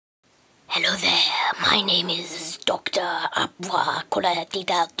Hello there, my name is Dr.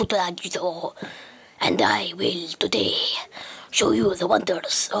 Ibarzucxoiyyyhkjxzah, and I will today show you the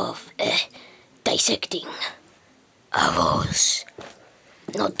wonders of dissecting a rose.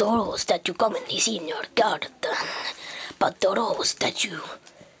 Not the rose that you commonly see in your garden, but the rose that you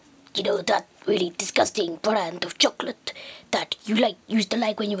know, that really disgusting brand of chocolate that you used to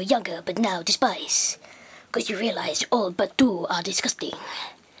like when you were younger, but now despise, because you realize all but two are disgusting.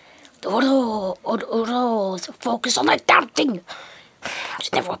 The rose, focus on that damn thing.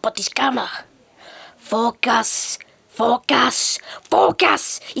 Just never put this camera. Focus.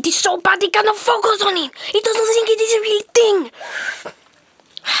 It is so bad he cannot focus on it. He doesn't think it is a real thing.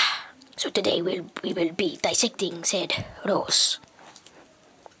 So today we will be dissecting said rose.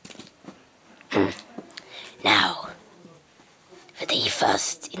 Now, for the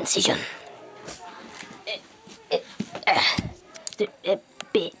first incision.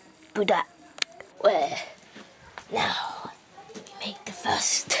 Buddha. Now, we make the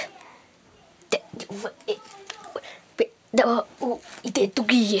first.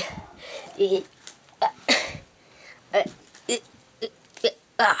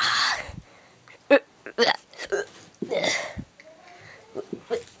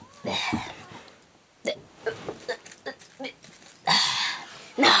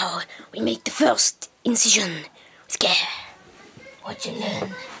 Now, we make the first incision with care. Watch and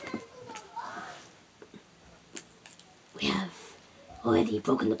learn. We have already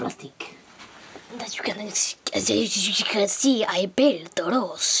broken the plastic. And as you can see, I built the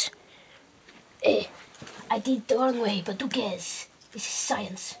rose. I did the wrong way, but who cares? This is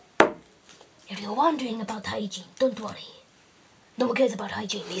science. If you're wondering about hygiene, don't worry. No one cares about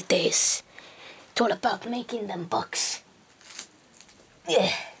hygiene these days. It's all about making them bucks.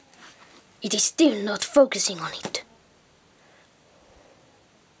 It is still not focusing on it.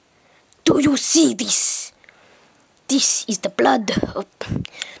 Do you see this? This is the blood of...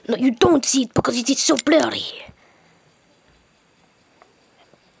 No, you don't see it because it is so blurry.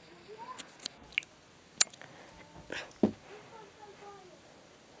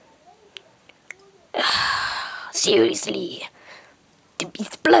 Seriously,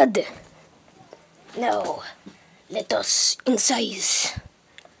 it's blood. Now, let us incise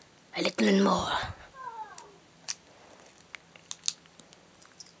a little more.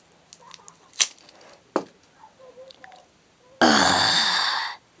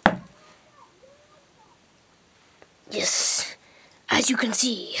 Yes, as you can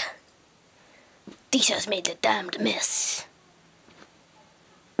see, this has made a damned mess.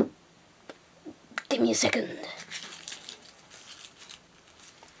 Give me a second.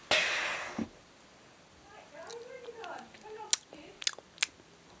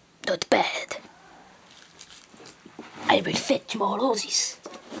 Not bad. I will fetch more roses.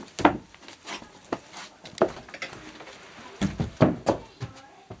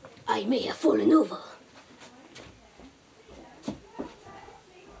 I may have fallen over.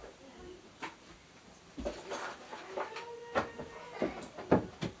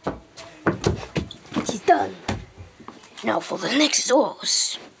 It is done. Now for the next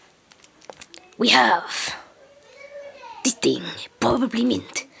rose. We have this thing, probably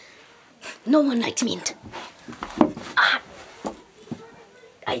mint. No one likes mint.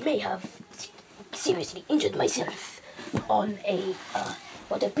 I may have seriously injured myself on a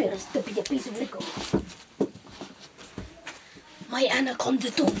what appears to be a piece of liquor. My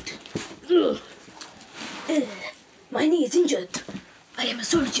anaconda toad. My knee is injured. I am a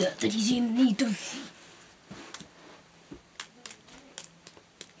soldier that is in need of...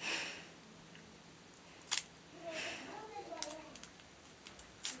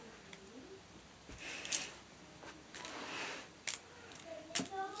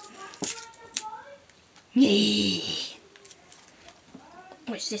 Yay!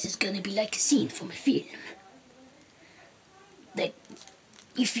 Which this is gonna be like a scene from a film. Like,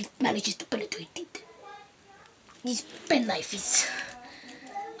 if it manages to penetrate it. This penknife is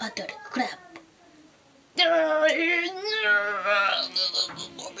utter crap.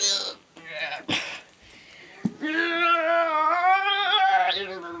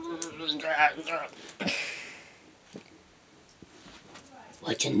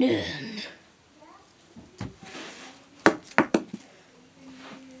 Watch and learn.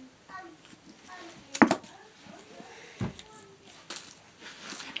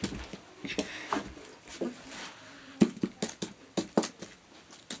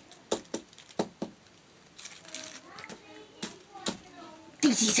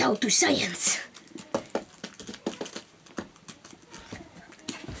 This is how to science.